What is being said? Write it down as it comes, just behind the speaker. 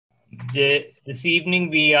This evening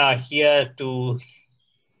we are here to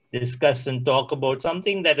discuss and talk about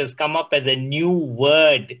something that has come up as a new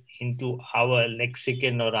word into our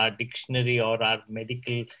lexicon or our dictionary or our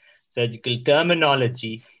medical surgical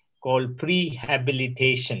terminology called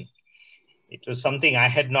prehabilitation. It was something I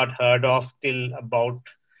had not heard of till about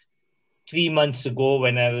 3 months ago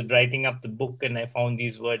when I was writing up the book, and I found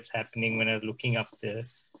these words happening when I was looking up the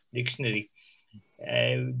dictionary.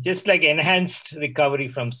 Just like enhanced recovery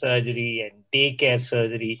from surgery and daycare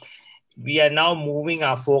surgery, we are now moving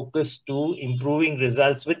our focus to improving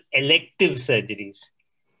results with elective surgeries.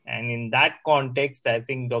 And in that context, I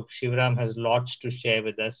think Dr. Shivaram has lots to share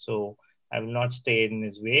with us, so I will not stay in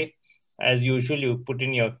his way. As usual, you put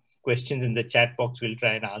in your questions in the chat box. We'll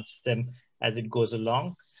try and answer them as it goes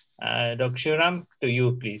along. Dr. Shivaram, to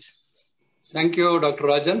you, please. Thank you, Dr.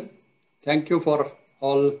 Rajan. Thank you for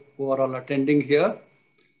all who are all attending here.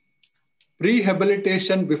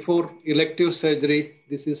 Prehabilitation before elective surgery.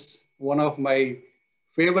 This is one of my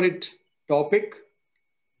favorite topic.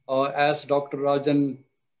 As Dr. Rajan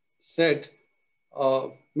said,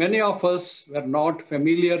 many of us were not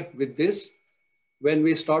familiar with this. When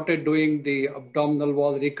we started doing the abdominal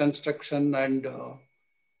wall reconstruction and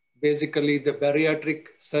basically the bariatric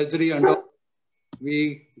surgery, and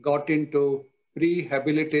we got into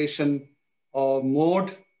prehabilitation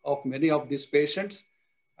mode of many of these patients,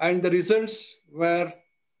 and the results were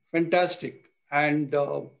fantastic, and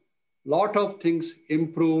a lot of things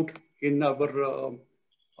improved in our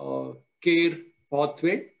care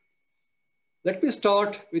pathway. Let me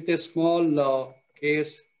start with a small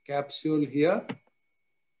case capsule here.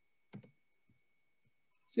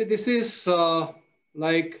 See, this is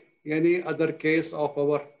like any other case of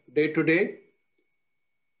our day-to-day.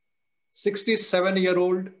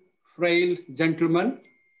 67-year-old frail gentleman.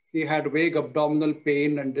 He had vague abdominal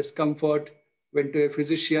pain and discomfort, went to a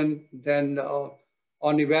physician. Then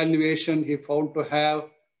on evaluation, he found to have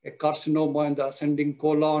a carcinoma in the ascending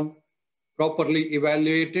colon, properly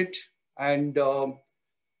evaluated, and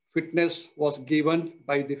fitness was given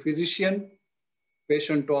by the physician.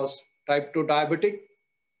 Patient was type 2 diabetic,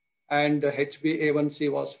 and HbA1c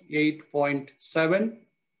was 8.7.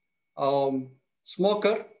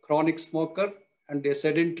 Smoker, chronic smoker, and a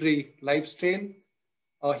sedentary lifestyle,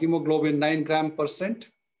 hemoglobin 9 gram%.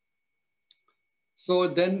 So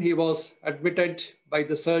then he was admitted by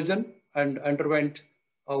the surgeon and underwent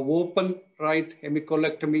a open right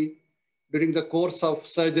hemicolectomy. During the course of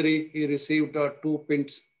surgery, he received a 2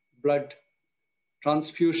 pints blood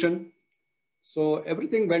transfusion. So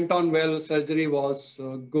everything went on well. Surgery was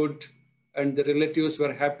good, and the relatives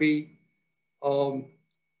were happy.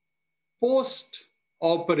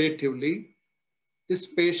 Post-operatively, this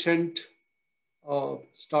patient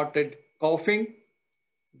started coughing.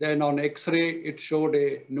 Then on X-ray, it showed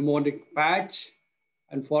a pneumonic patch,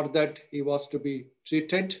 and for that, he was to be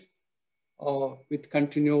treated with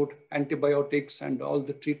continued antibiotics and all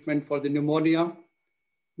the treatment for the pneumonia.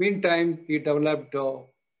 Meantime, he developed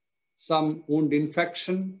some wound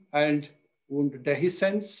infection and wound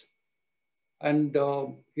dehiscence, and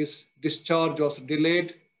his discharge was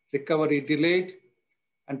delayed, recovery delayed,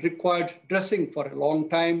 and required dressing for a long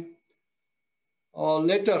time.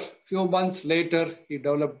 Later, few months later, he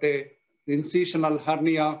developed an incisional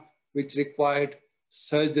hernia, which required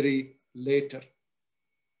surgery later.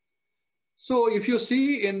 So if you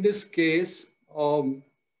see in this case, for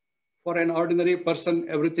an ordinary person,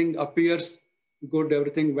 everything appears good,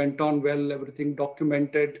 everything went on well, everything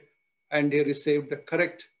documented, and he received the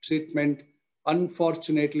correct treatment.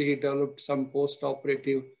 Unfortunately, he developed some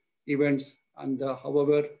post-operative events, and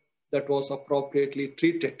however, that was appropriately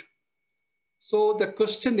treated. So the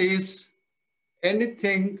question is,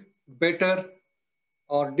 anything better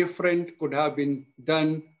or different could have been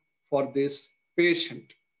done for this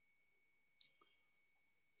patient?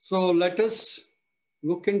 So let us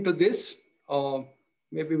look into this.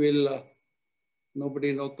 Maybe we'll,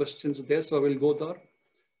 no questions there, so we'll go there.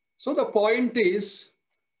 So the point is,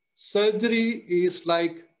 surgery is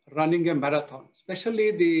like running a marathon,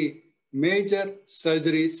 especially the major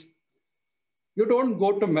surgeries. You don't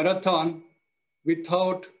go to marathon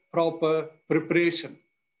without proper preparation.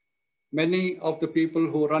 Many of the people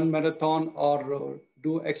who run marathon or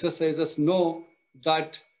do exercises know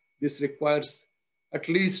that this requires at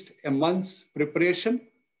least a month's preparation.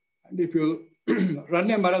 And if you run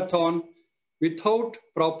a marathon without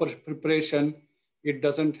proper preparation, it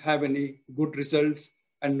doesn't have any good results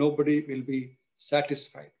and nobody will be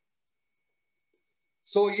satisfied.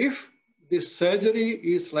 So if this surgery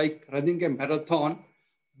is like running a marathon,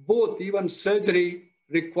 even surgery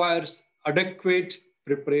requires adequate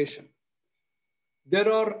preparation.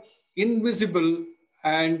 There are invisible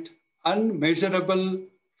and unmeasurable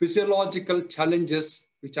physiological challenges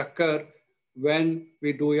which occur when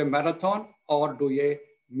we do a marathon or do a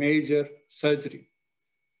major surgery.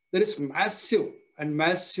 There is massive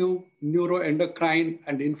neuroendocrine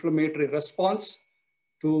and inflammatory response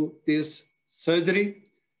to this surgery,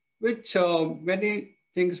 which many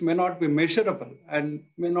things may not be measurable and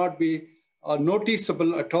may not be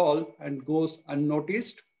noticeable at all and goes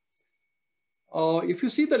unnoticed. If you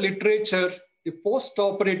see the literature, the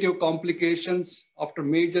post-operative complications after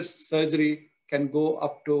major surgery can go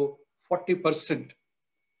up to 40%.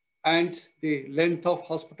 And the length of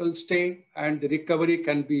hospital stay and the recovery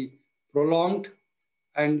can be prolonged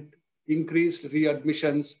and increased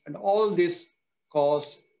readmissions, and all this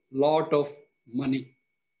costs a lot of money.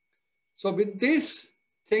 So with these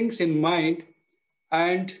things in mind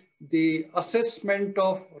and the assessment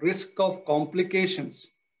of risk of complications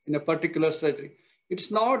in a particular surgery,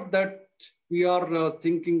 it's not that we are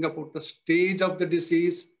thinking about the stage of the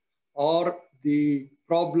disease or the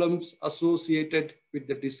problems associated with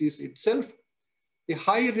the disease itself. The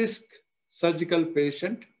high risk surgical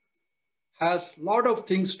patient has a lot of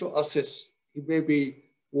things to assess. He may be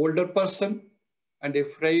older person and a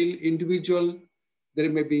frail individual. There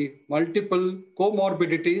may be multiple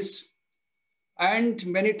comorbidities. And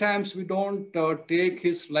many times we don't take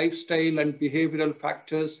his lifestyle and behavioral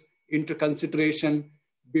factors into consideration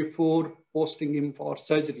before posting him for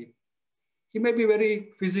surgery. He may be very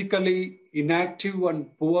physically inactive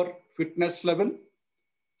and poor fitness level,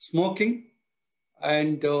 smoking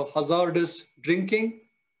and hazardous drinking,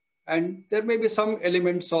 and there may be some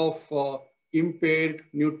elements of impaired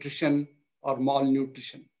nutrition or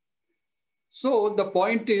malnutrition. So the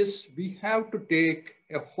point is we have to take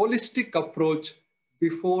a holistic approach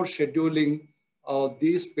before scheduling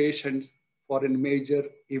these patients for a major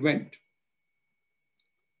event.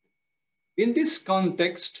 In this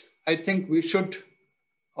context, I think we should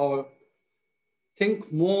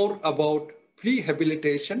think more about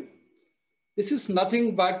prehabilitation. This is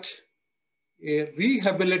nothing but a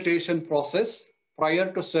rehabilitation process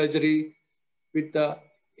prior to surgery with the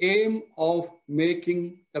aim of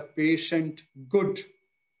making the patient good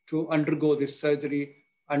to undergo this surgery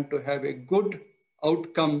and to have a good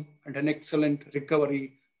outcome and an excellent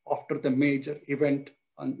recovery after the major event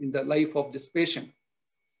in the life of this patient.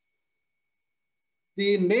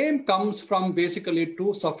 The name comes from basically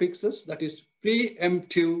two suffixes, that is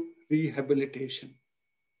preemptive rehabilitation.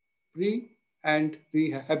 Pre and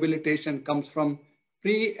rehabilitation comes from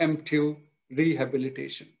preemptive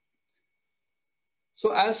rehabilitation.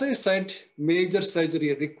 So as I said, major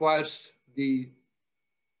surgery requires the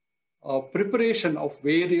preparation of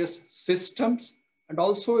various systems, and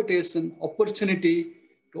also it is an opportunity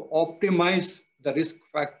to optimize the risk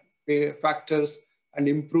factors and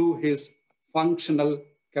improve his functional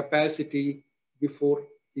capacity before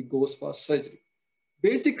he goes for surgery.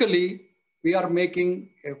 Basically, we are making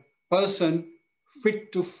a person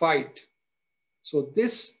fit to fight. So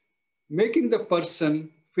this making the person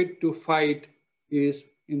fit to fight is,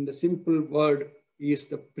 in the simple word, is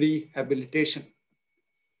the prehabilitation.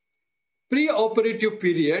 Pre-operative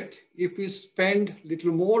period, if we spend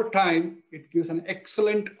little more time, it gives an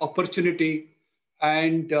excellent opportunity,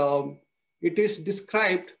 and it is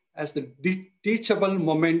described as the teachable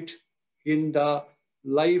moment in the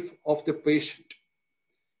life of the patient.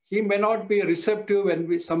 He may not be receptive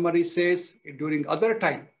when somebody says during other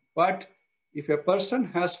time, but if a person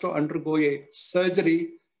has to undergo a surgery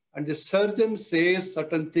and the surgeon says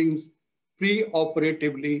certain things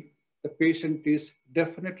pre-operatively, the patient is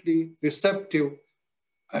definitely receptive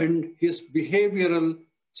and his behavioral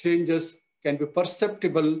changes can be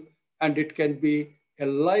perceptible, and it can be a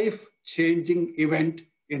life-changing event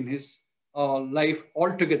in his life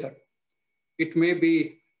altogether. It may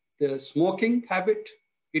be the smoking habit,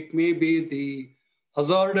 it may be the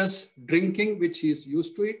hazardous drinking which he is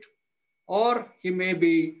used to it, or he may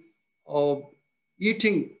be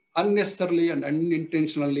eating unnecessarily and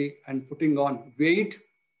unintentionally and putting on weight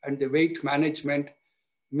and the weight management.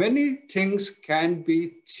 Many things can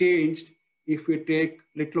be changed if we take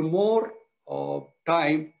little more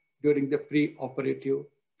time during the pre-operative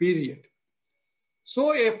period.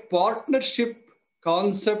 So a partnership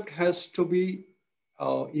concept has to be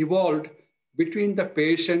evolved between the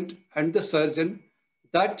patient and the surgeon,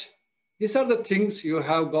 that these are the things you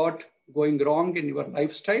have got going wrong in your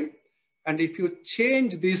lifestyle. And if you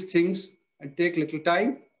change these things and take little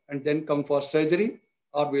time and then come for surgery,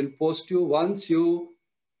 or we'll post you, once you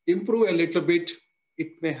improve a little bit,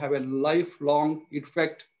 it may have a lifelong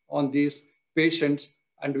effect on these patients,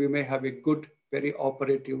 and we may have a good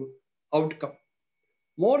perioperative outcome.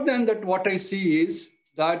 More than that, what I see is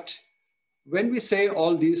that when we say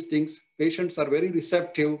all these things, patients are very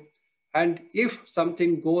receptive. And if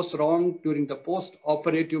something goes wrong during the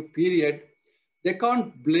post-operative period, they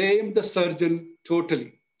can't blame the surgeon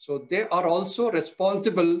totally. So they are also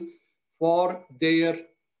responsible for their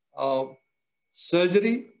uh,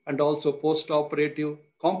 surgery and also post-operative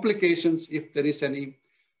complications if there is any.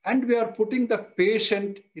 And we are putting the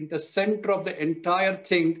patient in the center of the entire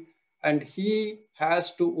thing, and he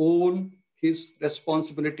has to own his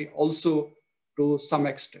responsibility also to some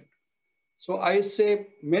extent. So I say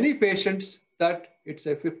many patients that it's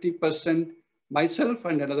a 50% myself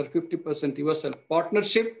and another 50% yourself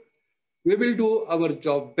partnership. We will do our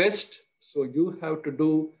job best. So you have to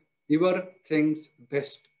do your things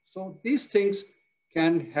best. So these things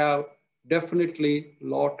can have definitely a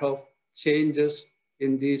lot of changes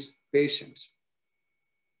in these patients.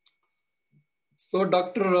 So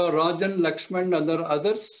Dr. Rajan, Lakshman,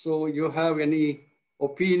 others, so you have any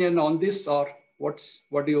opinion on this, or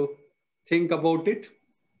what do you think about it?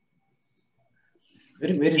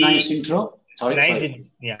 Very nice intro.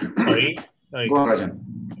 Sorry. Yeah, sorry. Go on, Rajan.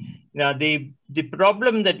 Now, the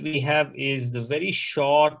problem that we have is a very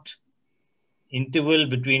short interval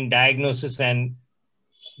between diagnosis and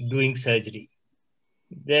doing surgery.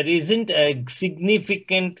 There isn't a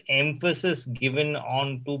significant emphasis given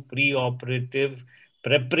on to pre-operative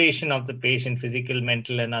preparation of the patient, physical,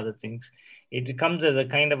 mental, and other things. It comes as a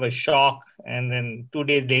kind of a shock, and then 2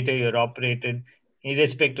 days later you're operated,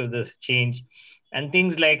 irrespective of the change. And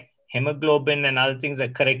things like hemoglobin and other things are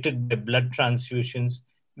corrected by blood transfusions,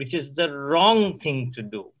 which is the wrong thing to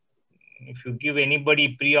do. If you give anybody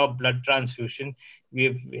pre-op blood transfusion,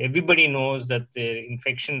 everybody knows that the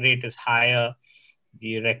infection rate is higher,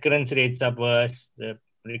 the recurrence rates are worse, the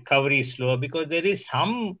recovery is slower, because there is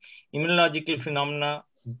some immunological phenomena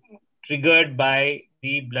triggered by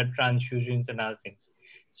the blood transfusions and other things.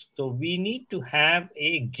 So we need to have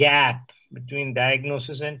a gap between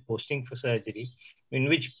diagnosis and posting for surgery in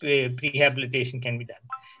which prehabilitation can be done.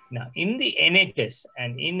 Now, in the NHS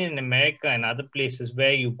and in America and other places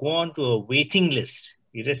where you go on to a waiting list,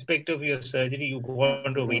 irrespective of your surgery, you go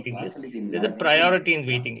on to a waiting list, there's a priority in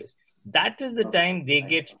waiting list. That is the time they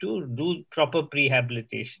get to do proper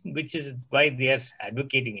prehabilitation, which is why they are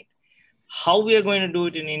advocating it. How we are going to do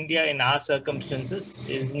it in India in our circumstances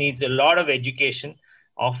needs a lot of education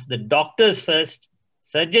of the doctors first,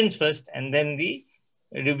 surgeons first, and then we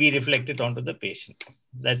reflect it onto the patient.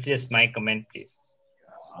 That's just my comment, please.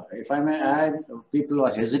 If I may add, people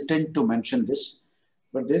are hesitant to mention this,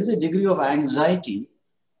 but there is a degree of anxiety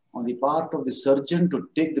on the part of the surgeon to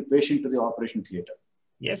take the patient to the operation theater.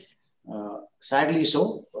 Yes. Sadly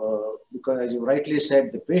so, because as you rightly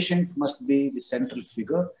said, the patient must be the central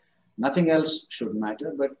figure. Nothing else should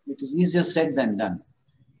matter, but it is easier said than done.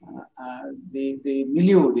 The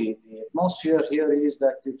milieu, the atmosphere here is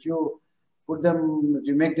that if you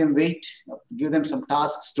make them wait, give them some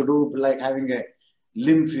tasks to do, like having a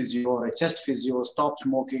limb physio or a chest physio, stop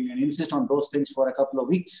smoking and insist on those things for a couple of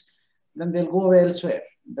weeks, then they'll go elsewhere.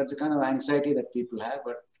 That's the kind of anxiety that people have.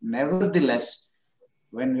 But nevertheless,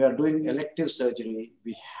 when we are doing elective surgery,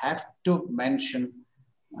 we have to mention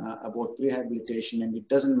about prehabilitation, and it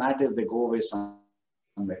doesn't matter if they go away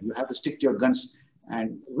somewhere. You have to stick to your guns,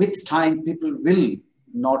 and with time, people will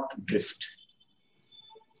not drift.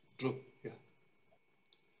 True. Yeah.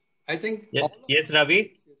 I think. Yes,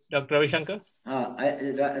 Ravi, Dr. Ravi Shankar.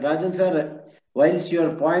 Rajan sir, whilst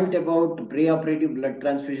your point about preoperative blood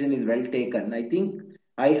transfusion is well taken, I think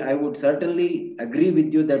I would certainly agree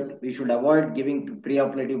with you that we should avoid giving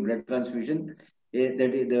preoperative blood transfusion.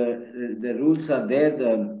 The rules are there.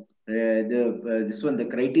 The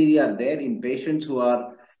criteria are there in patients who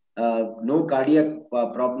are no cardiac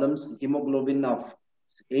problems. Hemoglobin of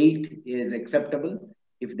 8 is acceptable.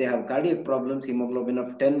 If they have cardiac problems, hemoglobin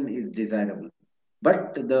of 10 is desirable.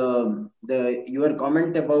 But your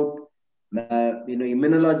comment about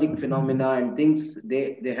immunologic phenomena and things,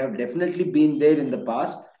 they have definitely been there in the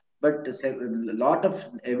past, but a lot of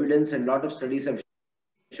evidence and a lot of studies have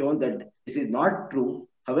shown that this is not true.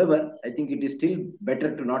 However, I think it is still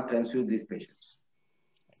better to not transfuse these patients.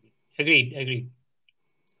 Agreed.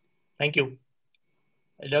 Thank you.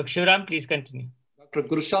 Dr. Shivram, please continue. Dr.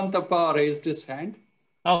 Gurushantappa raised his hand.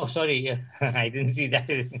 Oh, sorry. Yeah. I didn't see that.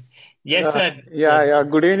 Yes, sir. Yeah.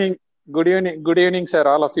 Good evening, sir,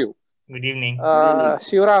 all of you. Good evening.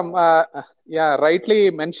 Shivram,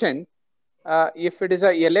 rightly mentioned. If it is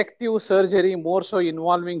a elective surgery, more so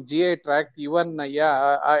involving GI tract, even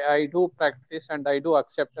I do practice and I do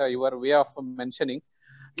accept your way of mentioning.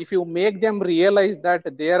 if you make them realize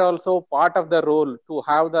that they are also part of the role to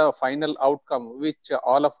have the final outcome, which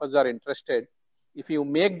all of us are interested, if you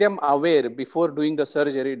make them aware before doing the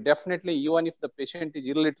surgery, definitely, even if the patient is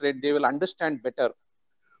illiterate, they will understand better.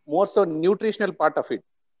 More so, nutritional part of it.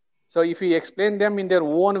 So if we explain them in their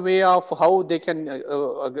own way of how they can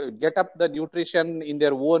get up the nutrition in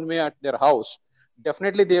their own way at their house,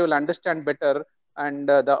 definitely they will understand better, and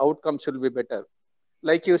the outcomes will be better.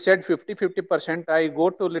 Like you said, 50-50%, I go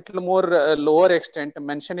to little more lower extent,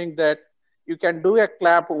 mentioning that you can do a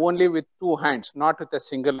clap only with two hands, not with a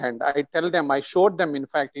single hand. I tell them, I showed them, in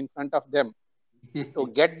fact, in front of them, to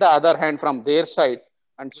get the other hand from their side,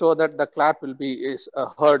 and so that the clap will be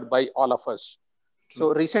heard by all of us.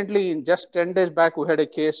 So recently, in just 10 days back, we had a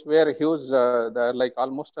case where he was like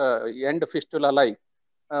almost end fistula like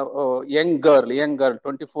young girl,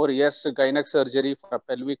 24 years, gynec surgery for a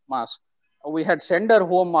pelvic mass. We had sent her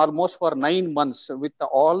home almost for 9 months with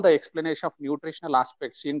all the explanation of nutritional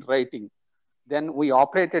aspects in writing. Then we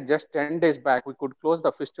operated just 10 days back. We could close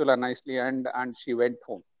the fistula nicely, and she went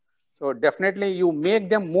home. So definitely you make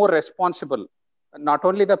them more responsible, not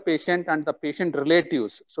only the patient and the patient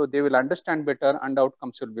relatives, so they will understand better and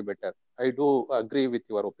outcomes will be better. I do agree with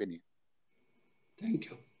your opinion. Thank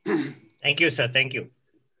you. Thank you, sir. Thank you.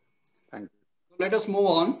 Thank you. Let us move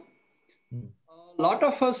on. A lot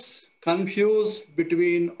of us confuse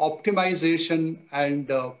between optimization and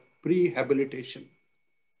prehabilitation.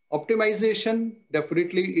 Optimization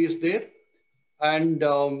definitely is there, and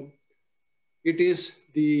it is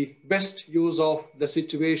the best use of the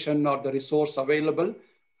situation or the resource available.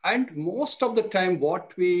 And most of the time,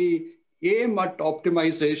 what we aim at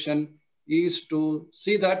optimization is to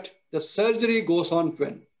see that the surgery goes on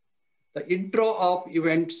well. The intra-op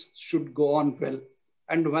events should go on well.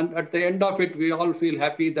 And when at the end of it, we all feel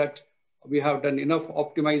happy that we have done enough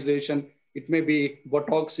optimization. It may be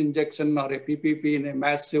Botox injection or a PPP in a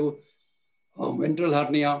massive ventral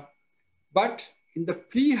hernia. But in the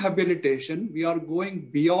prehabilitation, we are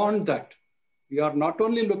going beyond that. We are not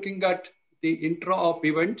only looking at the intra-op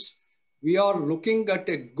events, we are looking at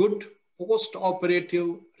a good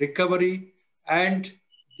post-operative recovery and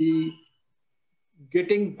the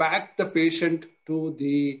getting back the patient to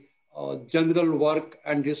the general work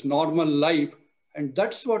and his normal life. And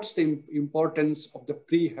that's what's the importance of the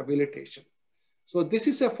prehabilitation. So this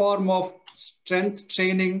is a form of strength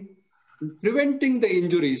training, preventing the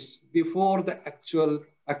injuries before the actual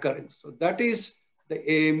occurrence. So that is the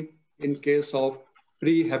aim in case of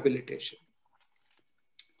prehabilitation.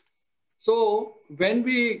 So when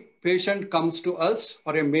patient comes to us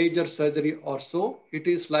for a major surgery or so, it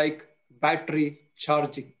is like battery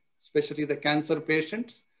charging, especially the cancer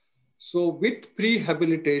patients. So with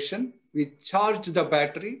prehabilitation, we charge the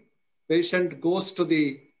battery. Patient goes to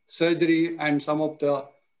the surgery and some of the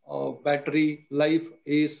battery life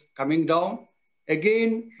is coming down.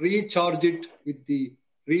 Again, recharge it with the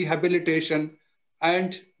rehabilitation,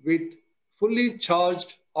 and with fully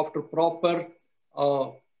charged after proper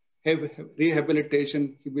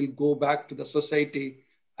rehabilitation, he will go back to the society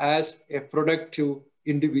as a productive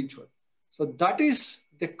individual. So that is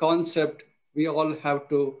the concept we all have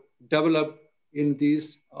to develop in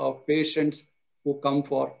these patients who come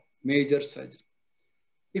for major surgery.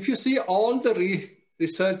 If you see all the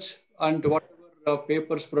research and whatever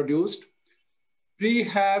papers produced,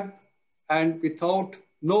 prehab and without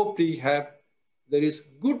no prehab, there is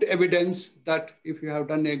good evidence that if you have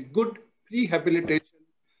done a good prehabilitation,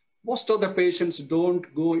 most of the patients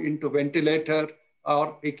don't go into ventilator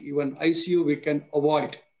or even ICU we can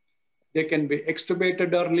avoid. They can be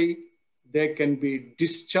extubated early, they can be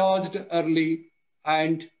discharged early,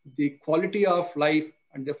 and the quality of life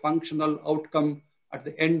and the functional outcome at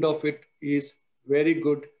the end of it is very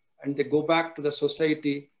good, and they go back to the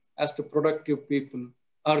society as the productive people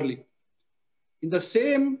early. In the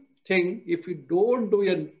same thing, if you don't do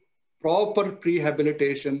a proper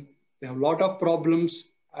prehabilitation, they have a lot of problems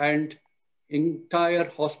and entire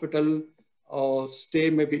hospital stay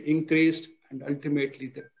may be increased, and ultimately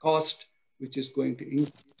the cost which is going to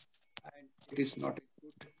increase, and it is not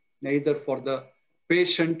good neither for the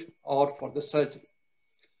patient or for the surgeon.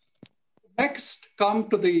 Next, come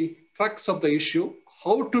to the facts of the issue,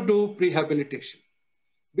 how to do prehabilitation.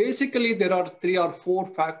 Basically, there are 3 or 4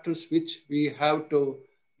 factors which we have to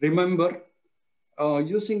remember.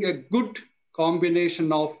 Using a good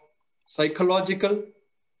combination of psychological,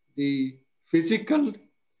 the physical,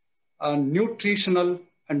 nutritional,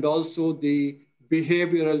 and also the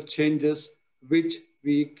behavioral changes which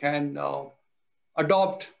we can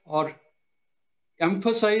adopt or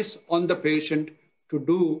emphasize on the patient to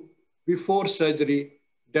do before surgery.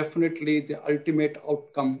 definitely the ultimate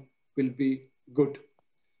outcome will be good.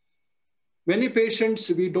 Many patients,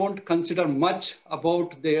 we don't consider much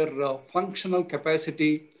about their functional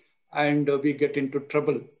capacity, and we get into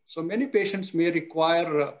trouble. So many patients may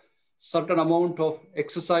require a certain amount of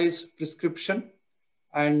exercise prescription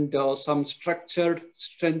and some structured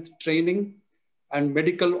strength training and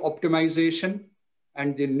medical optimization,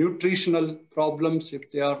 and the nutritional problems, if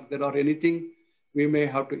there are anything, we may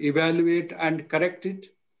have to evaluate and correct it.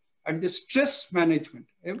 And the stress management.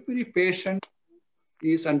 Every patient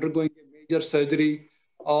is undergoing a major surgery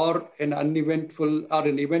or an uneventful or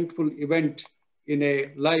an eventful event in a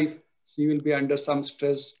life, he will be under some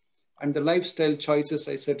stress. And the lifestyle choices,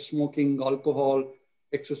 I said, smoking, alcohol,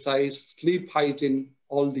 exercise, sleep hygiene,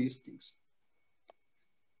 all these things.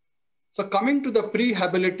 So coming to the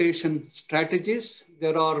prehabilitation strategies,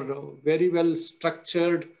 there are very well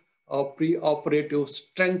structured pre-operative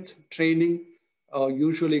strength training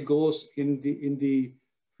usually goes in the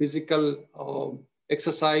physical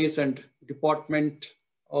exercise and department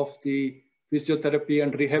of the physiotherapy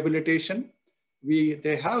and rehabilitation.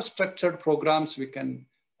 They have structured programs. We can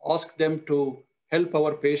ask them to help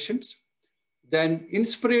our patients. Then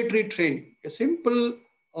inspiratory training, a simple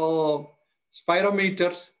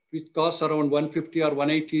spirometer which costs around 150 or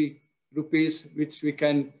 180 rupees, which we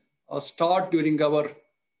can start during our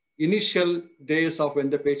initial days of when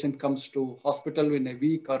the patient comes to hospital in a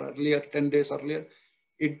week or earlier, 10 days earlier.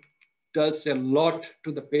 It does a lot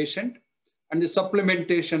to the patient. And the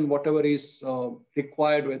supplementation, whatever is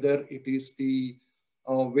required, whether it is the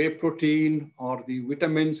whey protein or the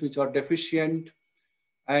vitamins which are deficient,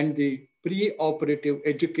 and the pre-operative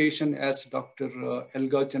education, as Dr.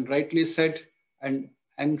 Elgajan rightly said, and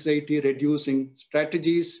anxiety reducing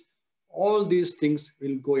strategies, all these things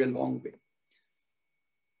will go a long way.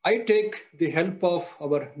 I take the help of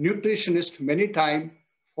our nutritionist many times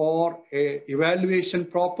for a evaluation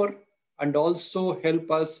proper, and also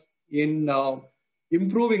help us in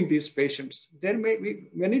improving these patients. There may be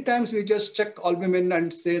many times we just check albumin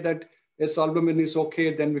and say that yes, albumin is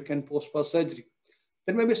okay, then we can postpone surgery.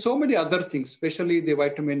 There may be so many other things, especially the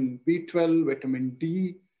vitamin B12, vitamin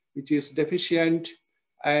D, which is deficient,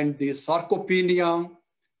 and the sarcopenia.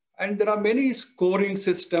 And there are many scoring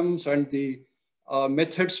systems and the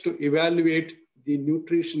methods to evaluate the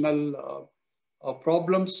nutritional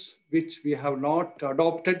problems, which we have not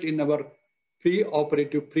adopted in our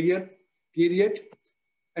pre-operative period.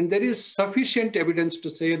 And there is sufficient evidence to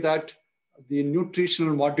say that the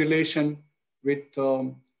nutritional modulation with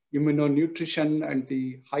immunonutrition and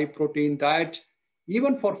the high protein diet,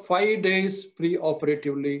 even for 5 days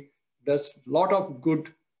pre-operatively, does a lot of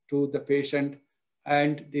good to the patient,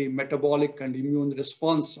 and the metabolic and immune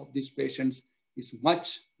response of these patients is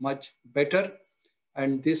much, much better.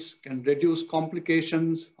 And this can reduce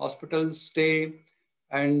complications, hospital stay,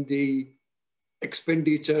 and the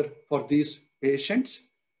expenditure for these patients.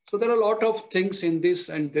 So there are a lot of things in this,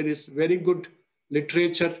 and there is very good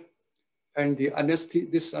literature. And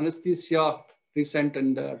this anesthesia recent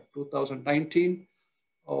in 2019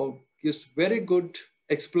 gives very good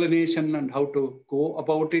explanation on how to go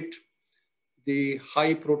about it. The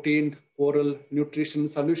high protein oral nutrition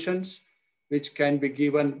solutions, which can be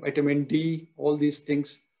given vitamin D, all these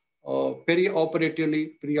things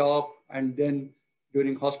peri-operatively, pre-op, and then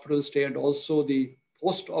during hospital stay, and also the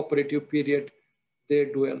post-operative period. They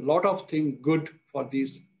do a lot of things good for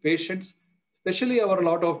these patients, especially a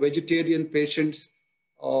lot of vegetarian patients.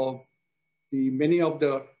 Many of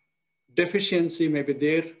the deficiency may be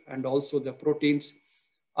there, and also the proteins.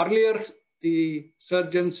 Earlier, the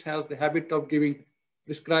surgeons has the habit of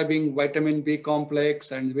prescribing vitamin B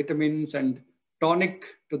complex and vitamins and tonic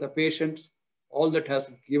to the patients. All that has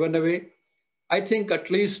given away. I think at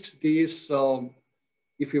least these,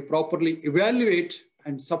 if you properly evaluate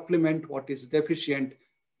and supplement what is deficient,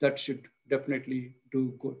 that should definitely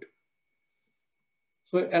do good.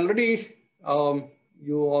 So already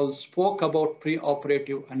you all spoke about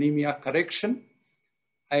pre-operative anemia correction.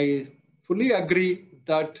 I fully agree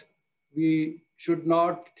that we should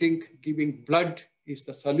not think giving blood is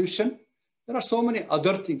the solution. There are so many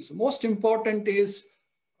other things. Most important is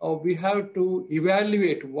we have to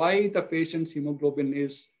evaluate why the patient's hemoglobin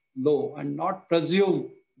is low, and not presume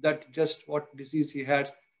that just what disease he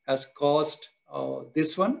has caused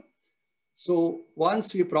this one. So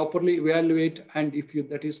once we properly evaluate, and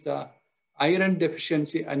that is the iron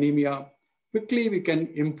deficiency anemia, quickly we can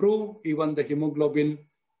improve even the hemoglobin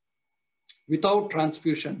without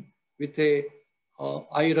transfusion with a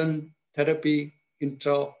iron therapy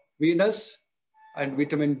intravenous and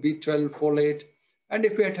vitamin B12, folate. And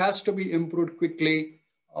if it has to be improved quickly,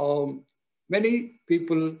 Many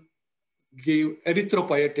people give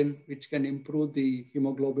erythropoietin, which can improve the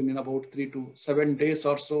hemoglobin in about 3 to 7 days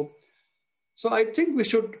or so. So I think we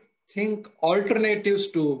should think alternatives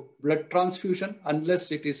to blood transfusion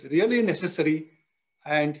unless it is really necessary.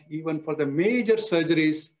 And even for the major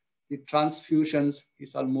surgeries, the transfusions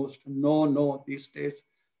is almost no these days.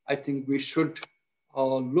 I think we should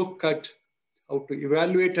look at how to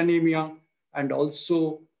evaluate anemia, and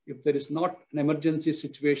also if there is not an emergency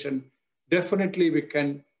situation, definitely we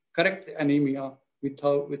can correct the anemia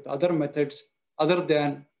with other methods other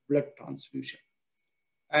than blood transfusion.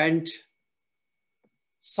 And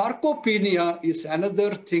sarcopenia is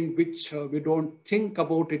another thing which we don't think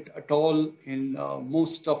about it at all in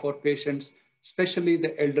most of our patients, especially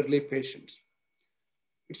the elderly patients.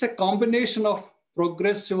 It's a combination of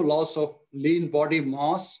progressive loss of lean body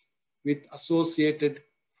mass with associated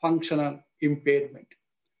functional impairment.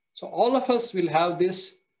 So all of us will have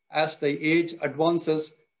this as the age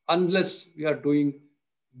advances unless we are doing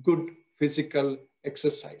good physical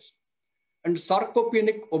exercise. And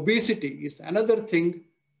sarcopenic obesity is another thing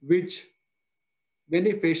which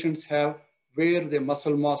many patients have, where the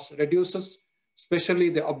muscle mass reduces, especially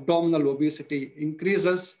the abdominal obesity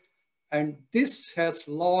increases. And this has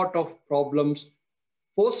a lot of problems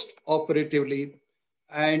post-operatively.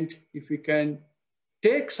 And if we can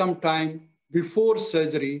take some time before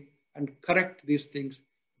surgery and correct these things,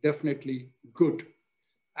 definitely good.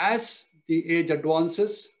 As the age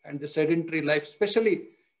advances and the sedentary life, especially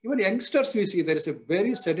even youngsters, we see there is a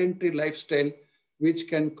very sedentary lifestyle which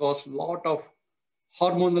can cause a lot of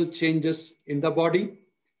hormonal changes in the body,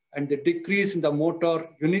 and the decrease in the motor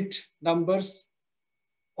unit numbers,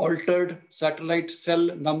 altered satellite cell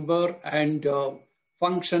number and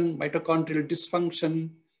function, mitochondrial dysfunction,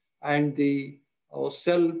 and the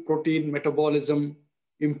cell protein metabolism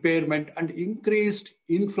impairment, and increased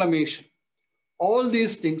inflammation. All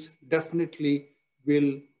these things definitely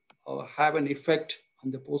will have an effect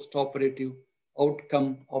on the post-operative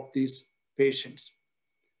outcome of these patients.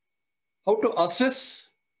 How to assess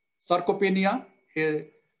sarcopenia? A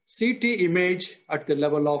CT image at the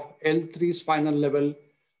level of L3 spinal level.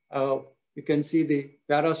 You can see the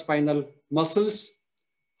paraspinal muscles,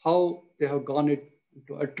 how they have gone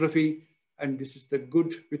into atrophy, and this is the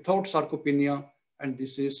good without sarcopenia, and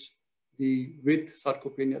this is the with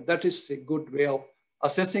sarcopenia. That is a good way of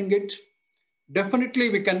assessing it. Definitely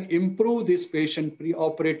we can improve this patient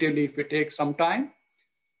pre-operatively if we take some time.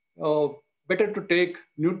 Better to take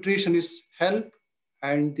nutritionist help,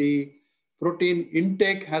 and the protein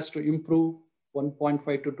intake has to improve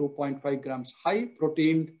 1.5 to 2.5 grams high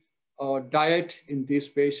protein diet in these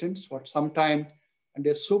patients for some time, and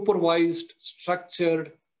a supervised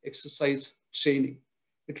structured exercise training.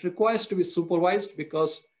 It requires to be supervised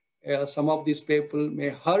because some of these people may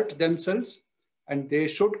hurt themselves, and they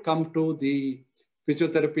should come to the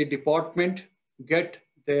physiotherapy department, get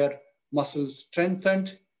their muscles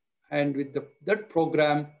strengthened, and with that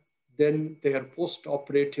program, then their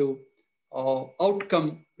post-operative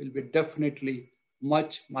outcome will be definitely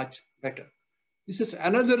much better. This is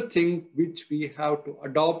another thing which we have to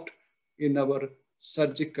adopt in our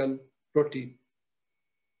surgical routine.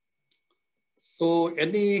 So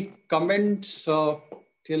any comments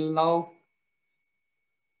till now?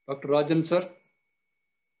 Dr. Rajan, sir?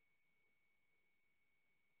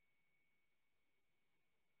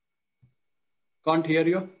 Can't hear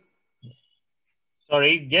you.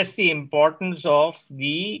 Sorry, just the importance of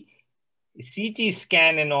the CT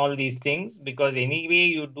scan and all these things, because anyway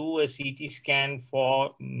you do a CT scan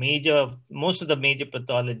for most of the major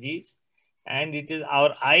pathologies, and it is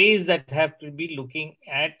our eyes that have to be looking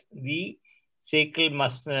at the sacral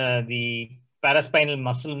muscle, the paraspinal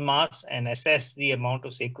muscle mass, and assess the amount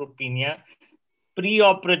of sarcopenia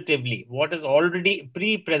pre-operatively, what is already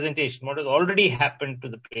pre-presentation, what has already happened to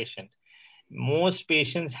the patient. Most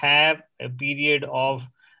patients have a period of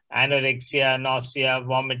anorexia, nausea,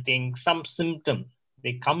 vomiting, some symptom.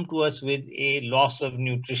 They come to us with a loss of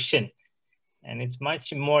nutrition. And it's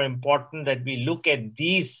much more important that we look at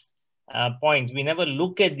these points. We never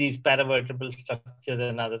look at these paravertebral structures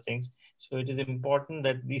and other things. So it is important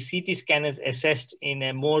that the CT scan is assessed in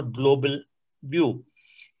a more global view.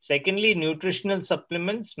 Secondly, nutritional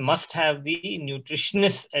supplements must have the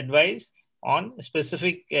nutritionist advice on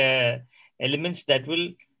specific elements that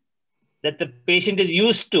the patient is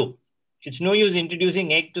used to. It's no use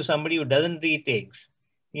introducing egg to somebody who doesn't eat eggs.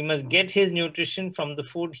 He must get his nutrition from the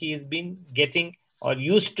food he has been getting or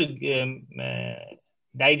used to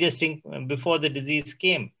digesting before the disease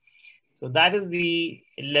came. So that is the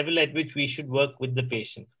level at which we should work with the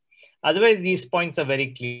patient. Otherwise, these points are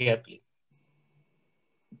very clear, please.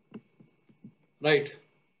 Right.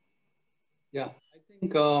 Yeah. I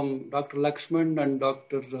think Dr. Lakshman and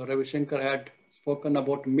Dr. Ravi Shankar had spoken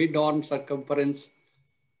about mid-arm circumference,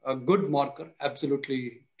 a good marker.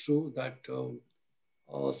 Absolutely true that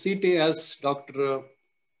CT, as Dr.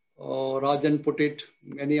 Rajan put it,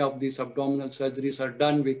 many of these abdominal surgeries are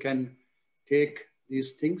done. We can take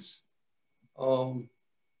these things. Dr.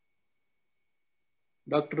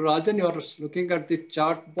 Rajan, you're looking at the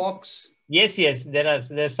chart box. Yes, yes.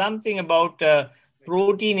 There's something about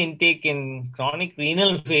protein intake in chronic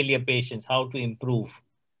renal failure patients, how to improve.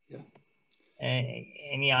 Yeah.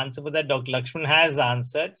 Any answer for that? Dr. Lakshman has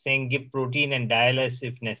answered, saying give protein and dialysis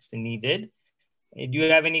if needed. Do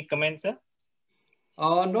you have any comments, sir?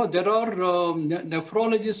 No, there are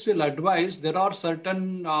nephrologists will advise there are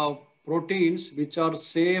certain proteins which are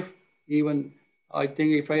safe. Even I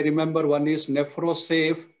think if I remember, one is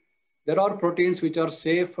nephrosafe. There are proteins which are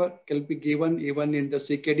safe, can be given even in the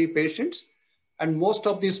CKD patients, and most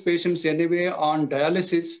of these patients anyway on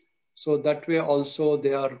dialysis. So that way also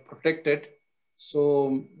they are protected.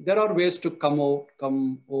 So there are ways to come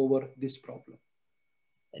over this problem.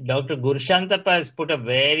 Dr. Gurshantapa has put a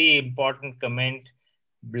very important comment.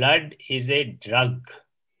 Blood is a drug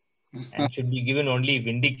and should be given only if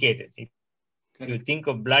indicated. If you think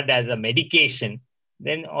of blood as a medication,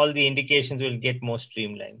 then all the indications will get more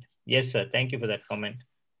streamlined. Yes, sir. Thank you for that comment.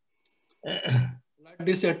 Blood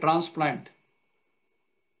is a transplant.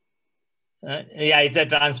 Yeah, it's a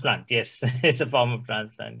transplant. Yes, it's a form of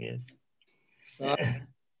transplant. Yes.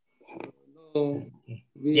 So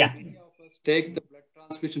many of us take the blood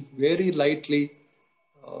transfusion very lightly.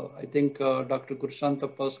 I think Dr.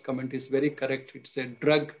 Gurshantapa's comment is very correct. It's a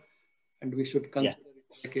drug, and we should consider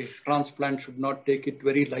it like a transplant. Should not take it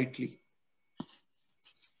very lightly.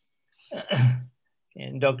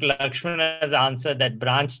 And Dr. Lakshman has answered that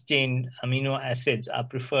branch chain amino acids are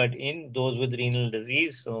preferred in those with renal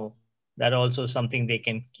disease. So that also something they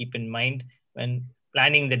can keep in mind when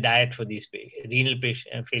planning the diet for these renal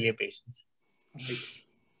failure patients. Right.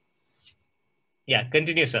 Yeah,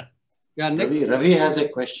 continue, sir. Yeah, Ravi has a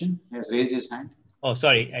question. He has raised his hand. Oh,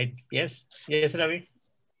 sorry. Yes, Ravi.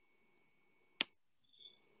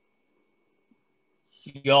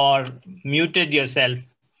 You're muted yourself.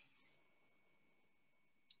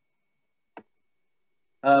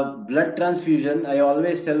 Blood transfusion, I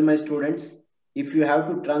always tell my students, if you have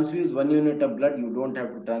to transfuse 1 unit of blood, you don't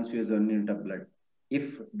have to transfuse 1 unit of blood.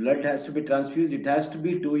 If blood has to be transfused, it has to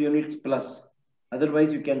be 2 units plus.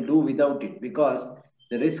 Otherwise, you can do without it, because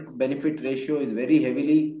the risk-benefit ratio is very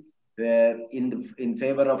heavily in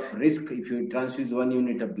favor of risk if you transfuse 1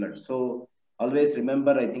 unit of blood. So always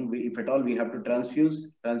remember, I think if at all we have to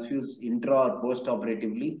transfuse intra or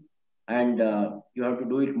post-operatively, and you have to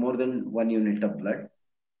do it more than 1 unit of blood.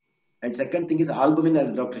 And second thing is albumin,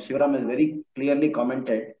 as Dr. Shivaram has very clearly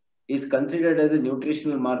commented, is considered as a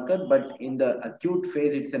nutritional marker, but in the acute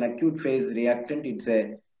phase, it's an acute phase reactant. It's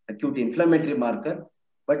a acute inflammatory marker.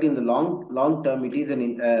 But in the long term, it is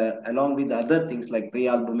along with other things like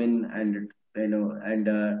prealbumin and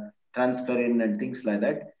transferrin and things like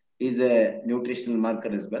that, is a nutritional marker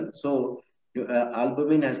as well. So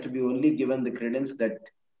albumin has to be only given the credence that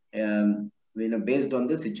based on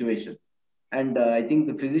the situation. And I think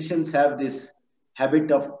the physicians have this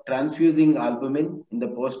habit of transfusing albumin in the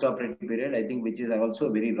post-operative period, I think, which is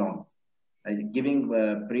also very wrong. Giving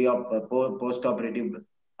post-operative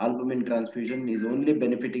albumin transfusion is only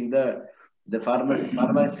benefiting the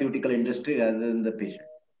pharmaceutical industry rather than the patient.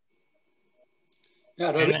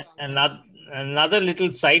 Yeah, another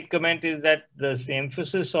little side comment is that this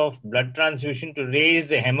emphasis of blood transfusion to raise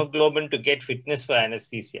the hemoglobin to get fitness for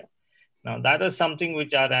anesthesia. Now, that is something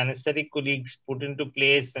which our anesthetic colleagues put into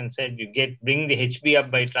place and said, bring the HB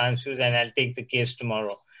up by transfuse and I'll take the case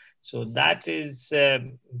tomorrow. So that is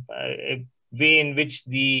a way in which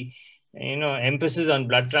the emphasis on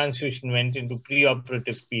blood transfusion went into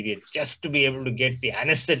preoperative period just to be able to get the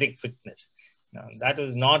anesthetic fitness. Now, that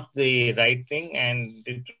is not the right thing, and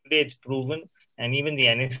today it's proven, and even the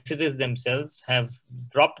anesthetists themselves have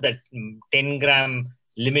dropped that 10-gram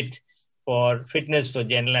limit for fitness for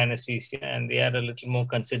general anesthesia, and they are a little more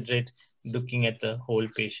considerate looking at the whole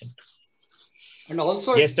patient. And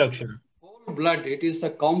also, yes, Dr. Whole blood, it is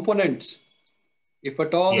the components, if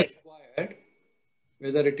at all required,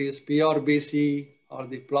 whether it is PRBC or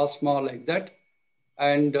the plasma like that,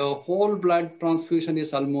 and whole blood transfusion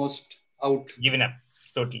is almost out. Given up,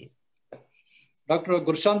 totally. Dr.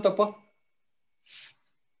 Gurshantapa?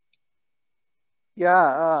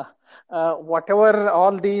 Yeah, whatever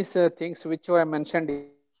all these things which I mentioned,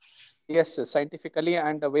 yes, scientifically,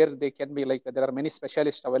 and where they can be, like there are many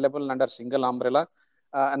specialists available under single umbrella,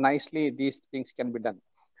 nicely these things can be done.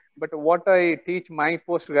 But what I teach my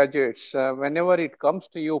postgraduates, whenever it comes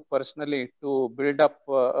to you personally to build up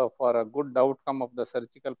for a good outcome of the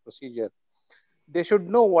surgical procedure, they should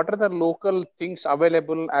know what are the local things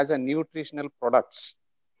available as a nutritional products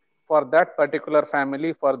for that particular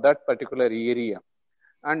family, for that particular area,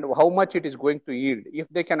 and how much it is going to yield. If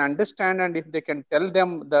they can understand and if they can tell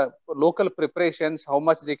them the local preparations, how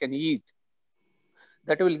much they can eat,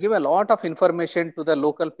 that will give a lot of information to the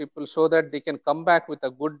local people so that they can come back with a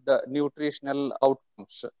good nutritional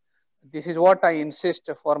outcomes. This is what I insist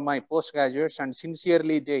for my postgraduates, and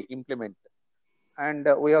sincerely they implement. And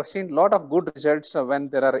we have seen a lot of good results when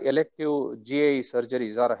there are elective GI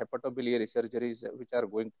surgeries or hepatobiliary surgeries which are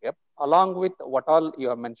going up, along with what all you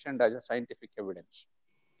have mentioned as a scientific evidence.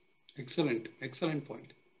 Excellent, excellent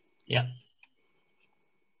point. Yeah.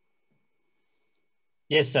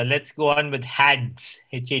 Yes, sir. Let's go on with HADS,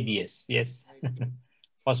 HADS. Yes.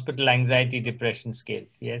 Hospital Anxiety Depression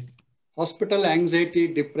Scales. Yes. Hospital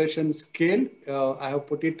Anxiety Depression Scale. I have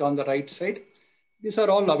put it on the right side. These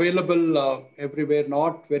are all available everywhere,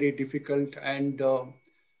 not very difficult. And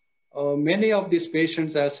many of these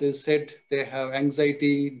patients, as I said, they have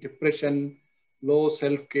anxiety, depression, low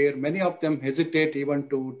self-care. Many of them hesitate even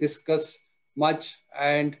to discuss much.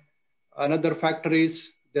 And another factor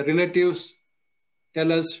is the relatives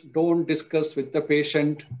tell us don't discuss with the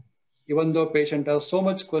patient. Even though patient has so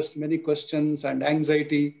much many questions and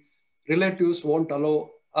anxiety, relatives won't allow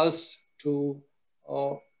us to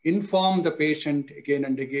uh, inform the patient again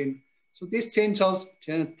and again. So these things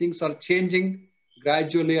are changing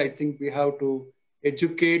gradually. I think we have to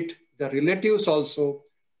educate the relatives also,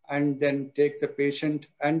 and then take the patient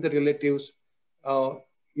and the relatives uh,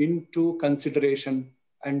 into consideration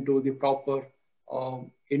and do the proper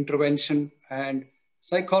intervention. And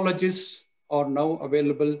psychologists are now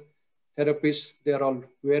available, therapists, they are all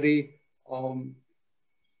very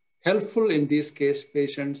helpful in these case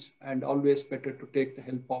patients, and always better to take the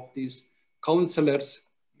help of these counselors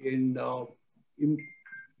in improving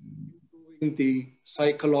the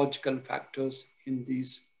psychological factors in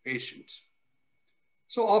these patients.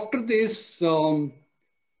 So after this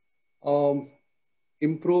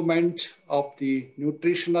improvement of the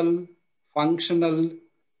nutritional, functional,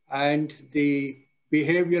 and the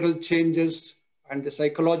behavioral changes and the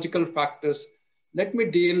psychological factors, let me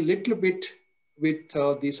deal a little bit with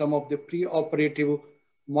some of the preoperative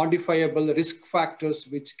modifiable risk factors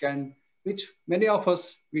which many of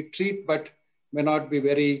us we treat but may not be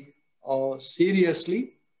very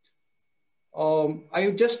seriously.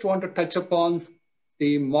 I just want to touch upon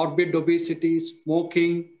the morbid obesity,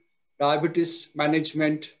 smoking, diabetes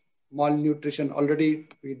management, malnutrition, already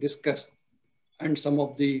we discussed, and some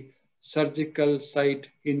of the surgical site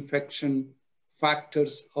infection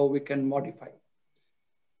factors, how we can modify.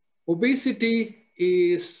 Obesity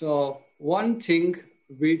is one thing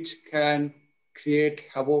which can create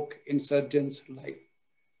havoc in surgeon's life.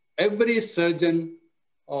 Every surgeon,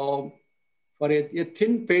 for a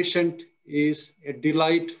thin patient is a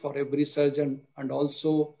delight for every surgeon and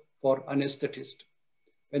also for anesthetist.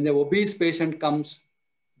 When the obese patient comes,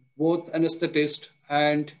 both anesthetist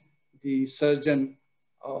and the surgeon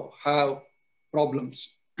have problems.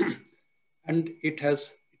 And it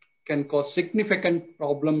can cause significant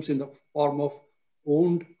problems in the form of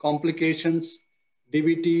wound complications,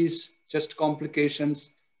 DVTs, chest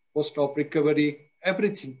complications, post-op recovery,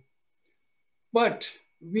 everything. But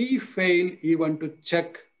we fail even to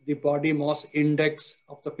check the body mass index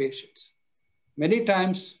of the patients. Many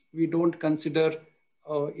times we don't consider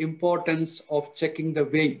importance of checking the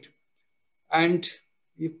weight. And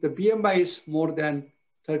if the BMI is more than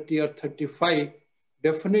 30 or 35,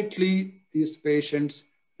 definitely these patients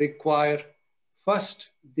require first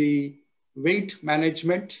the weight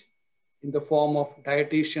management in the form of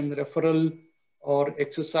dietitian referral or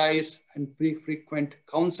exercise and frequent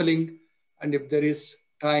counseling. And if there is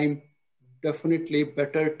time, definitely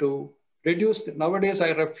better to reduce. Nowadays,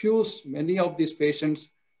 I refuse many of these patients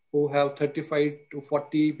who have 35 to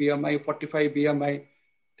 40 BMI, 45 BMI,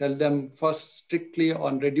 tell them first strictly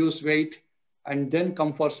on reduce weight and then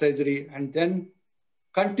come for surgery and then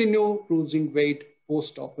continue losing weight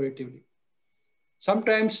post-operatively.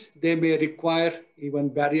 Sometimes they may require even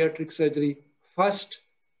bariatric surgery first.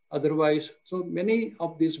 Otherwise, so many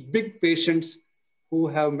of these big patients who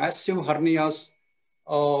have massive hernias,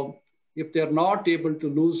 if they're not able to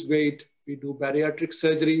lose weight, we do bariatric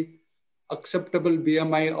surgery, acceptable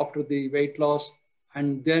BMI after the weight loss,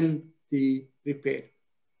 and then the repair.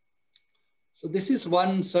 So this is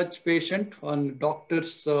one such patient, one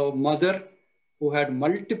doctor's mother who had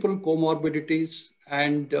multiple comorbidities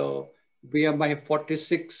and BMI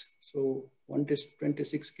 46, so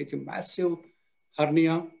 126 kg, massive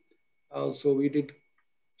hernia. So we did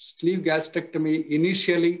sleeve gastrectomy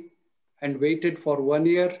initially and waited for 1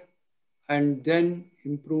 year and then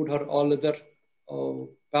improved her all other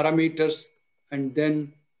parameters and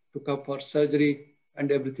then took up her surgery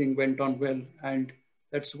and everything went on well. And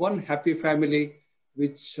that's one happy family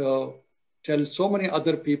which tells so many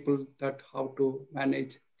other people that how to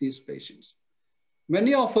manage these patients.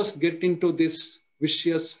 Many of us get into this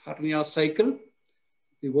vicious hernia cycle.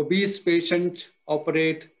 The obese patient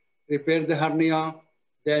operate, repair the hernia,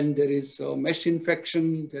 then there is a mesh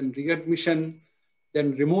infection, then readmission,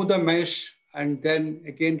 then remove the mesh, and then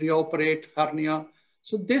again reoperate hernia.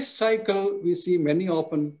 So this cycle we see many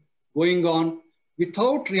often going on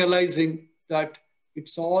without realizing that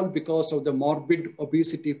it's all because of the morbid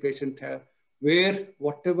obesity patient have, where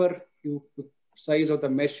whatever size of the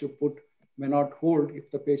mesh you put may not hold if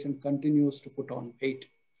the patient continues to put on weight.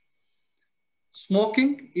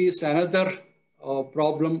 Smoking is another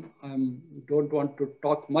problem. I don't want to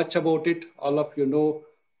talk much about it. All of you know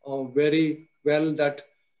very well that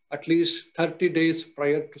at least 30 days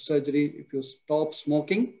prior to surgery, if you stop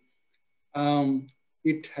smoking,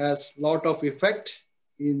 it has a lot of effect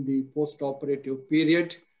in the post-operative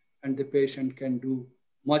period and the patient can do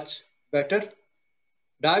much better.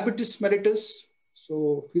 Diabetes mellitus,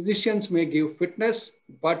 so physicians may give fitness,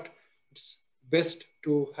 but it's best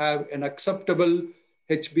to have an acceptable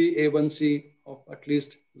HbA1c of at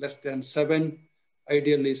least less than 7,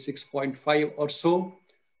 ideally 6.5 or so,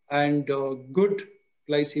 and good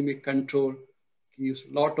glycemic control gives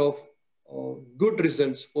a lot of good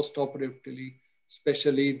results post-operatively,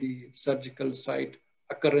 especially the surgical site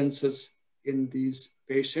occurrences in these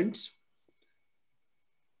patients.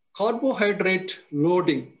 Carbohydrate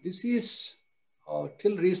loading. This is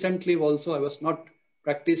till recently also I was not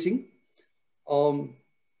practicing.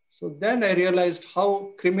 So then I realized how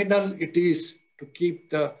criminal it is to keep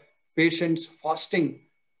the patients fasting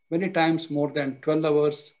many times more than 12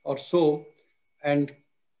 hours or so. And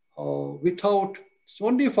without, it's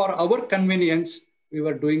only for our convenience we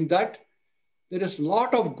were doing that. There is a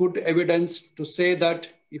lot of good evidence to say that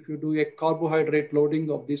if you do a carbohydrate loading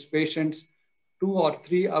of these patients 2 or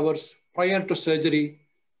 3 hours prior to surgery,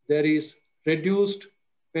 there is reduced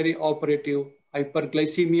perioperative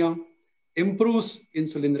hyperglycemia, improves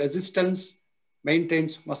insulin resistance,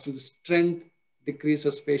 maintains muscle strength,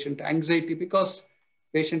 decreases patient anxiety because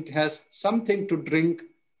patient has something to drink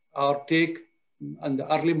or take in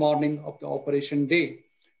the early morning of the operation day.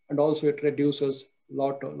 And also it reduces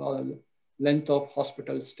lot of length of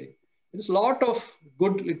hospital stay. There's a lot of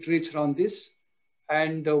good literature on this.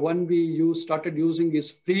 And one we started using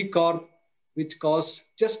is pre-carb, which costs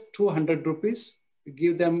just 200 rupees. We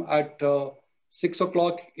give them at 6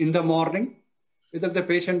 o'clock in the morning, whether the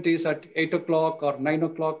patient is at 8 o'clock or 9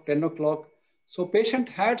 o'clock, 10 o'clock. So patient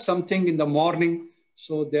had something in the morning,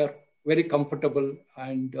 so they're very comfortable.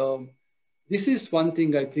 And this is one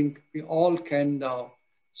thing I think we all can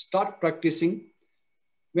start practicing.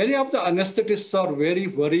 Many of the anesthetists are very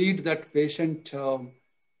worried that patient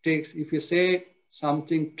takes, if you say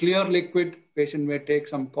something clear liquid, patient may take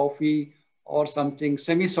some coffee or something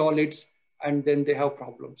semi-solids and then they have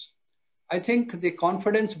problems. I think the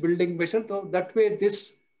confidence building measure, though, that way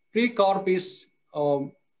this pre-carb is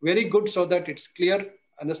very good so that it's clear.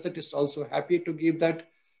 Anesthetist is also happy to give that.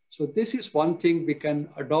 So this is one thing we can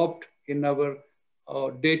adopt in our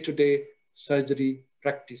day-to-day surgery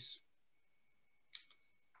practice.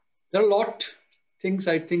 There are a lot of things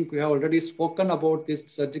I think we have already spoken about this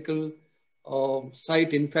surgical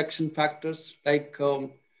site infection factors like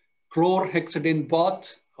chlorhexidine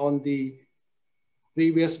bath on the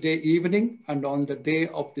previous day evening and on the day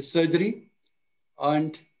of the surgery,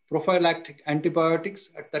 and prophylactic antibiotics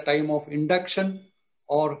at the time of induction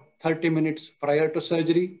or 30 minutes prior to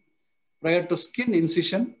surgery, prior to skin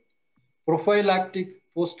incision. Prophylactic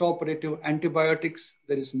post-operative antibiotics,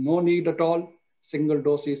 there is no need at all. Single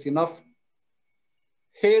dose is enough.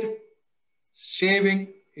 Hair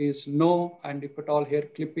shaving is no, and if at all hair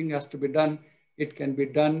clipping has to be done, it can be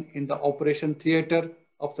done in the operation theater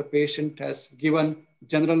of the patient has given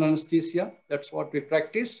general anesthesia. That's what we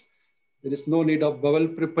practice. There is no need of bowel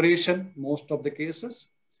preparation, most of the cases.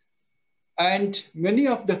 And many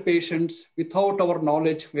of the patients, without our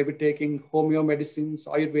knowledge, may be taking homeo medicines,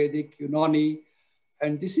 Ayurvedic, Unani,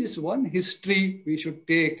 and this is one history we should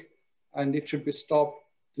take, and it should be stopped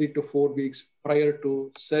 3 to 4 weeks prior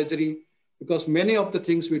to surgery, because many of the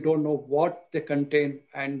things we don't know what they contain,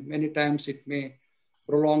 and many times it may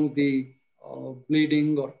prolong the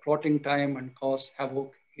bleeding or clotting time and cause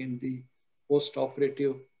havoc in the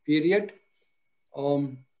post-operative period.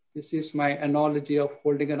 This is my analogy of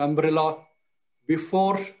holding an umbrella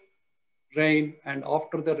before rain and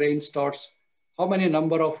after the rain starts. How many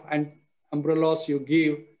number of umbrellas you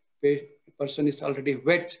give, a person is already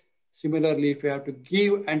wet. Similarly, if you have to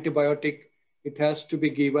give antibiotic, it has to be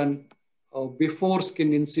given before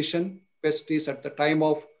skin incision. Best is at the time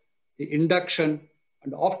of the induction,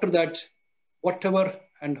 and after that, whatever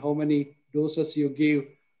and how many doses you give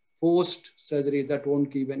post surgery, that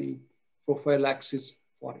won't give any prophylaxis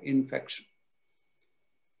for infection.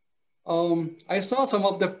 I saw some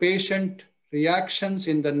of the patient reactions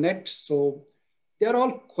in the net. So they're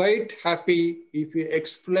all quite happy if you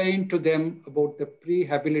explain to them about the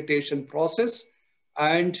prehabilitation process,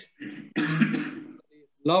 and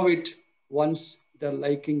love it once the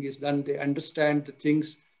liking is done. They understand the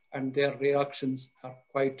things and their reactions are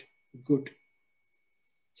quite good.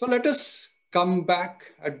 So let us come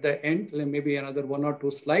back at the end, maybe another 1 or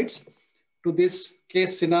 2 slides, to this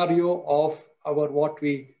case scenario of our what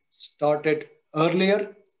we started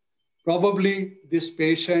earlier. Probably this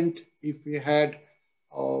patient, if we had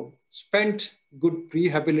spent good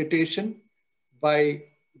prehabilitation by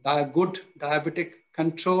good diabetic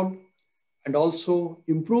control and also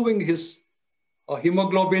improving his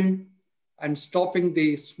hemoglobin and stopping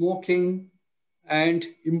the smoking and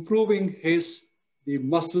improving the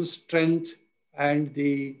muscle strength and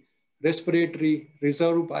the respiratory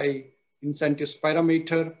reserve by incentive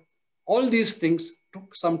spirometer. All these things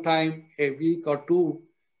took some time, a week or 2,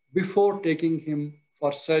 before taking him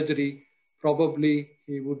for surgery. Probably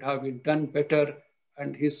he would have been done better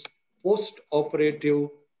and his post-operative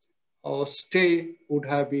stay would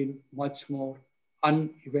have been much more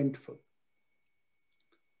uneventful.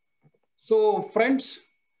 So friends,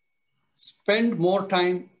 spend more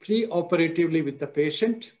time pre-operatively with the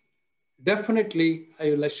patient. Definitely,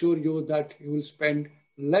 I will assure you that you will spend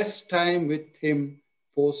less time with him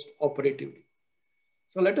post-operatively.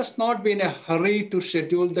 So let us not be in a hurry to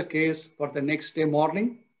schedule the case for the next day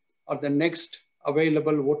morning or the next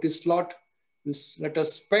available OT slot. Let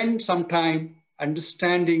us spend some time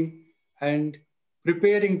understanding and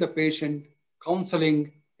preparing the patient,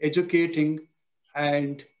 counseling, educating,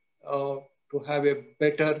 and to have a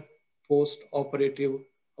better post-operative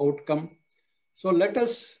outcome. So let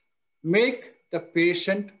us make the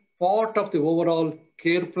patient part of the overall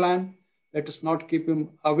care plan. Let us not keep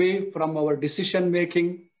him away from our decision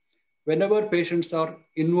making. Whenever patients are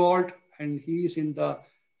involved and he is in the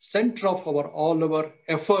center of all our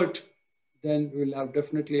effort, then we will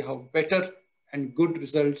definitely have better and good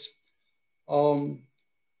results.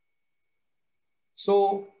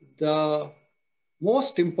 So the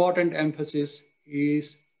most important emphasis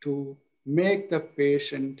is to make the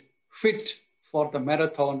patient fit for the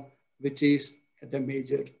marathon, which is the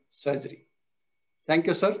major surgery. Thank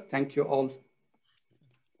you, sir. Thank you all.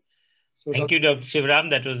 So, Thank you, Dr. Shivaram.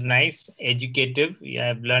 That was nice, educative. I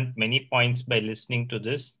have learned many points by listening to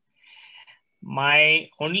this. My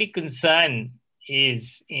only concern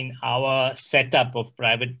is in our setup of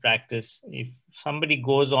private practice. If somebody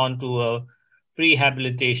goes on to a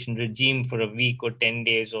prehabilitation regime for a week or 10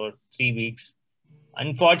 days or 3 weeks,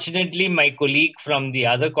 unfortunately, my colleague from the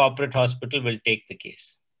other corporate hospital will take the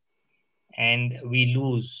case and we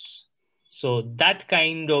lose. So that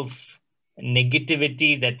kind of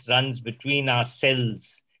negativity that runs between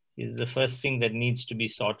ourselves is the first thing that needs to be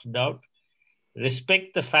sorted out.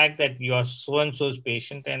 Respect the fact that you are so-and-so's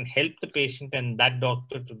patient and help the patient and that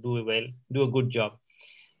doctor to do a good job.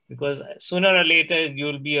 Because sooner or later,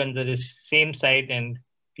 you'll be on the same side and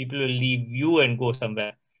people will leave you and go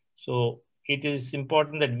somewhere. So it is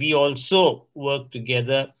important that we also work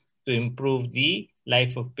together to improve the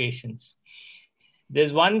life of patients.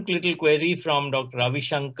 There's one little query from Dr. Ravi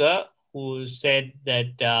Shankar, who said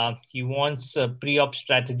that he wants a pre-op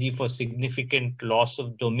strategy for significant loss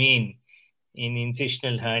of domain in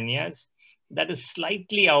incisional hernias. That is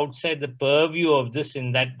slightly outside the purview of this,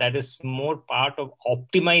 in that is more part of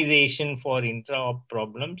optimization for intra-op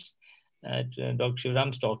problems. Dr.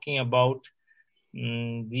 Shivaram's talking about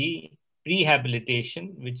the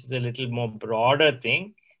prehabilitation, which is a little more broader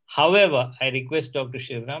thing. However, I request Dr.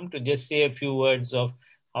 Shivaram to just say a few words of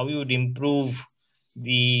how you would improve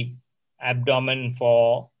the abdomen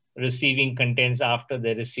for receiving contents after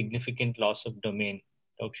there is significant loss of domain.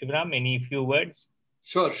 Dr. Shivaram, any few words?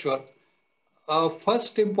 Sure.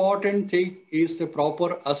 First important thing is the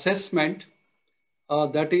proper assessment.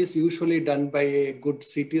 That is usually done by a good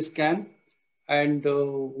CT scan. And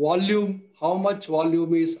volume, how much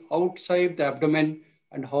volume is outside the abdomen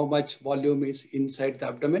and how much volume is inside the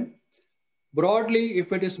abdomen. Broadly,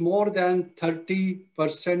 if it is more than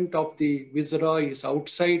 30% of the viscera is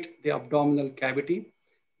outside the abdominal cavity,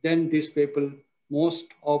 then these people most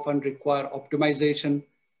often require optimization.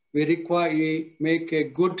 We make a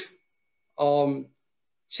good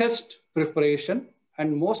chest preparation,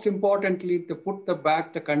 and most importantly, to put the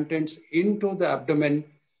contents into the abdomen.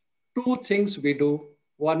 Two things we do.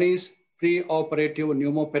 One is pre-operative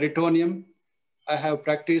pneumoperitoneum. I have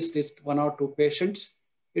practiced this 1 or 2 patients.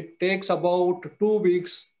 It takes about 2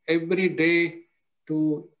 weeks every day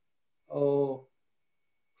to uh,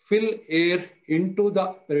 fill air into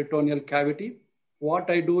the peritoneal cavity. What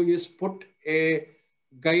I do is put a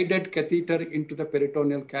guided catheter into the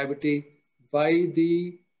peritoneal cavity by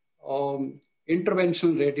the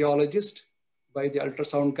interventional radiologist, by the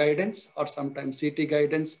ultrasound guidance or sometimes CT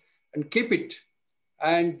guidance, and keep it.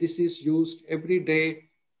 And this is used every day.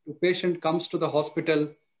 The patient comes to the hospital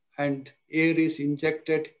and air is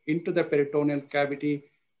injected into the peritoneal cavity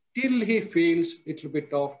till he feels a little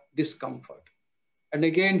bit of discomfort. And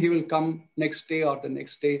again, he will come next day or the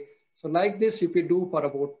next day. So like this, if you do for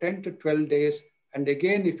about 10 to 12 days, and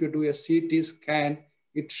again, if you do a CT scan,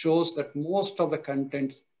 it shows that most of the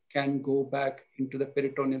contents can go back into the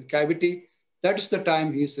peritoneal cavity. That's the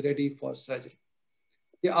time he's ready for surgery.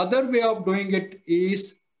 The other way of doing it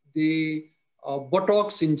is the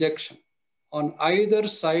Botox injection on either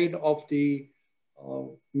side of the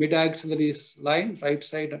mid-axillary line, right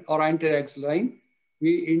side or anterior axillary line.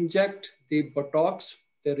 We inject the Botox.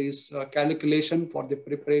 There is a calculation for the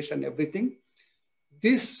preparation, everything.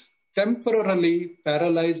 This temporarily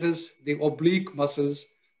paralyzes the oblique muscles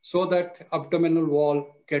so that the abdominal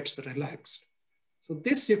wall gets relaxed. So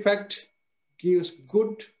this effect gives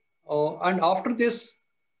good, and after this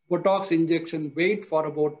Botox injection, wait for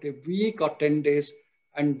about a week or 10 days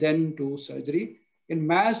and then do surgery. In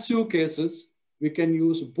massive cases, we can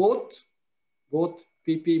use both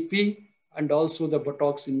PPP and also the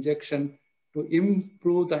Botox injection to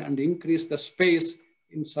improve and increase the space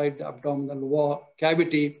inside the abdominal wall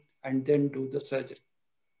cavity and then do the surgery.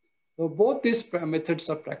 So both these methods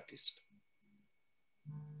are practiced.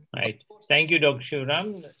 Right. Thank you, Dr.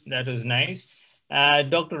 Shivram. That was nice.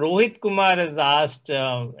 Dr. Rohit Kumar has asked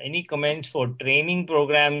any comments for training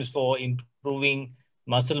programs for improving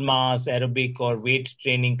muscle mass, aerobic or weight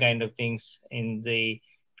training kind of things in the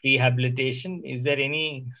rehabilitation. Is there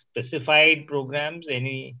any specified programs,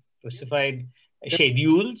 any specified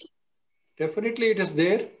schedules? Definitely it is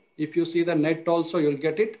there. If you see the net also, you'll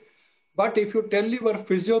get it. But if you tell your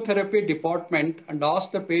physiotherapy department and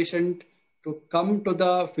ask the patient to come to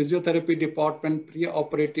the physiotherapy department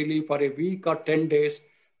pre-operatively for a week or 10 days,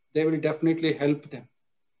 they will definitely help them.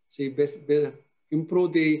 See,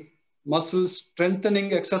 improve the muscle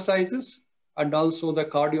strengthening exercises and also the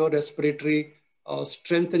cardiorespiratory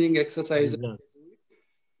strengthening exercises.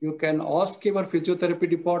 You can ask your physiotherapy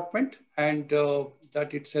department, and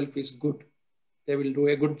that itself is good. They will do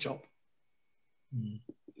a good job.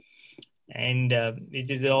 And it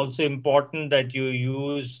is also important that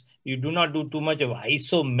you do not do too much of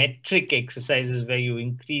isometric exercises where you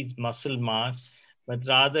increase muscle mass, but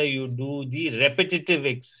rather you do the repetitive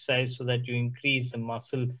exercise so that you increase the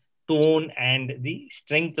muscle tone and the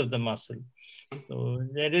strength of the muscle. So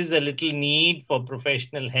there is a little need for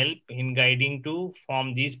professional help in guiding to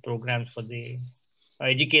form these programs for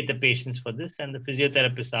educate the patients for this, and the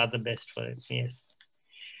physiotherapists are the best for it. Yes.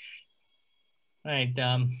 Right.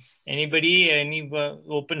 Anybody, any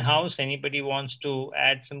open house? Anybody wants to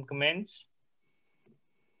add some comments?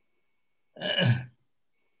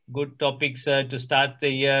 Good topics to start the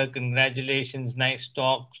year. Congratulations. Nice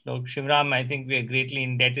talk. Dr. Shivram, I think we are greatly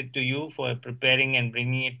indebted to you for preparing and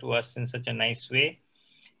bringing it to us in such a nice way.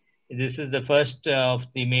 This is the first of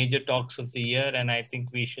the major talks of the year, and I think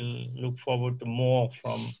we shall look forward to more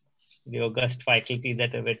from the august faculty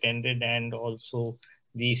that have attended and also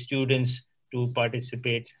the students to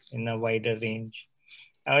participate in a wider range.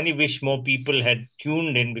 I only wish more people had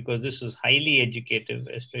tuned in because this was highly educative,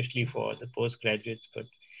 especially for the postgraduates, but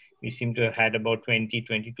we seem to have had about 20,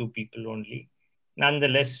 22 people only.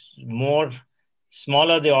 Nonetheless,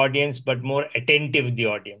 smaller the audience, but more attentive the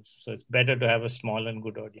audience. So it's better to have a small and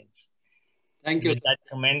good audience. Thank you. With that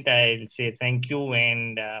comment, I'll say thank you.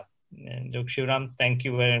 And Dr. Shivram, thank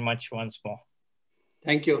you very much once more.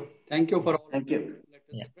 Thank you. Thank you for all. Thank you.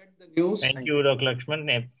 Let us spread the news. Thank you, Dr.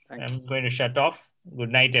 Lakshman. I'm going to shut off.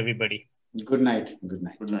 Good night, everybody. Good night. Good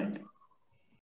night. Good night.